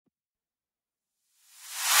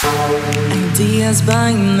Ideas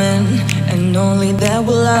by men, and only that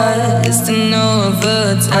will last. And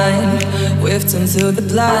over time, we've turned to the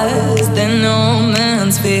blast. Then no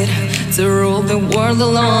man's fit to rule the world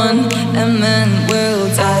alone. And men will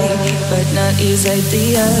die, but not his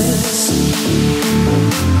ideas.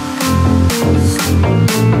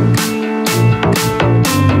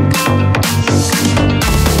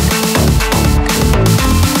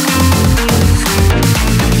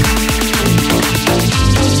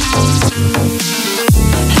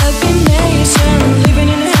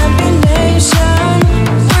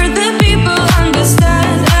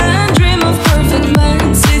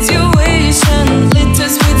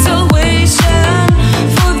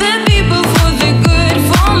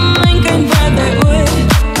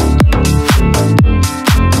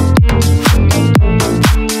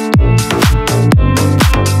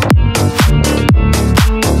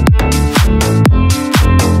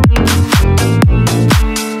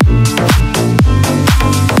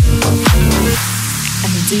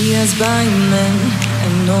 Ideas by men,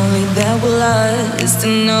 and only that will last.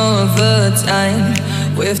 And over time,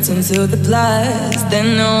 we've turned to the blast.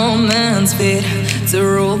 Then no man's fit to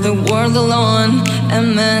rule the world alone.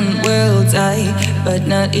 And men will die, but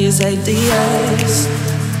not his ideas.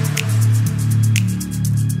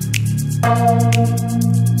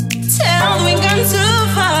 Tell me, gun to